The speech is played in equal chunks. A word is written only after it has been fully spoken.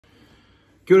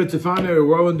Kia ora te whānau,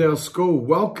 Rowandale School.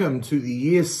 Welcome to the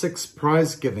Year 6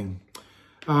 prize giving.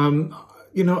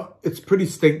 It's pretty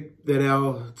stink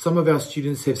that some of our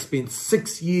students have spent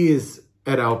 6 years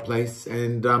at our place,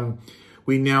 and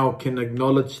we now can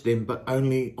acknowledge them, but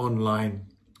only online.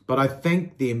 But I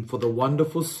thank them for the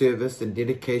wonderful service and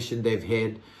dedication they've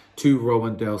had to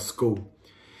Rowandale School.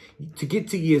 To get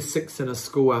to Year 6 in a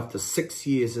school after 6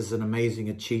 years is an amazing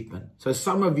achievement. So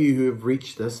some of you who have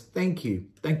reached this, thank you.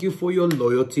 Thank you for your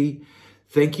loyalty.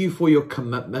 Thank you for your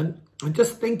commitment. And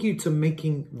just thank you to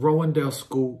making Rowandale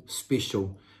School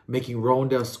special, making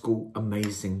Rowandale School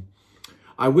amazing.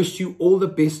 I wish you all the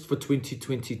best for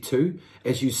 2022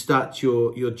 as you start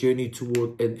your journey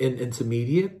toward an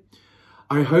intermediate.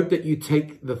 I hope that you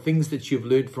take the things that you've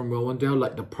learned from Rowandale,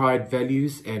 like the pride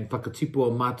values and whakatipu o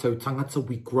mātou tangata.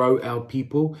 We grow our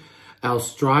people, our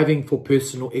striving for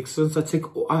personal excellence.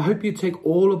 I hope you take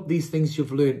all of these things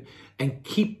you've learned and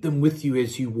keep them with you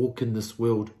as you walk in this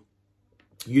world.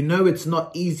 You know it's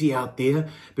not easy out there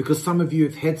because some of you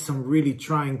have had some really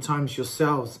trying times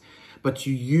yourselves, but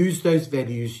you use those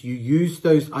values, you use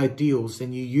those ideals,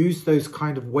 and you use those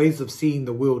kind of ways of seeing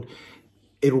the world.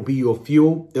 It'll be your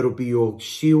fuel, it'll be your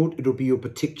shield, it'll be your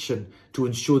protection to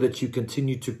ensure that you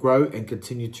continue to grow and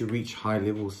continue to reach high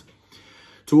levels.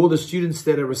 To all the students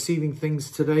that are receiving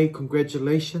things today,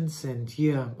 congratulations and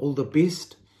all the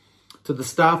best. To the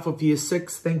staff of Year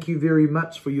 6, thank you very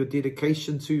much for your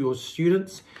dedication to your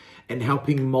students and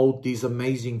helping mold these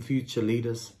amazing future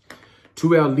leaders.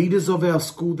 To our leaders of our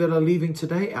school that are leaving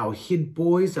today, our head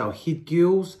boys, our head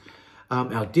girls,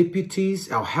 our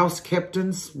deputies, our house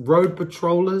captains, road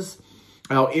patrollers,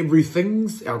 our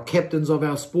everythings, our captains of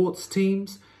our sports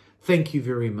teams. Thank you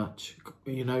very much.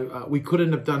 We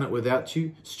couldn't have done it without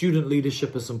you. Student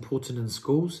leadership is important in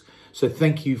schools. So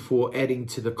thank you for adding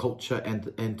to the culture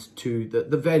and to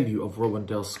the value of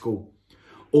Rowandale School.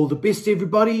 All the best,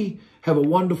 everybody. Have a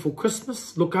wonderful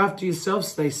Christmas. Look after yourself.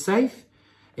 Stay safe.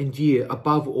 And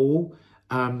above all,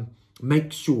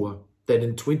 make sure that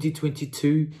in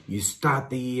 2022, you start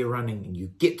the year running and you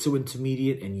get to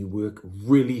intermediate and you work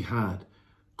really hard.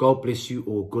 God bless you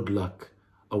all. Good luck.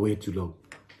 Awe tu lau.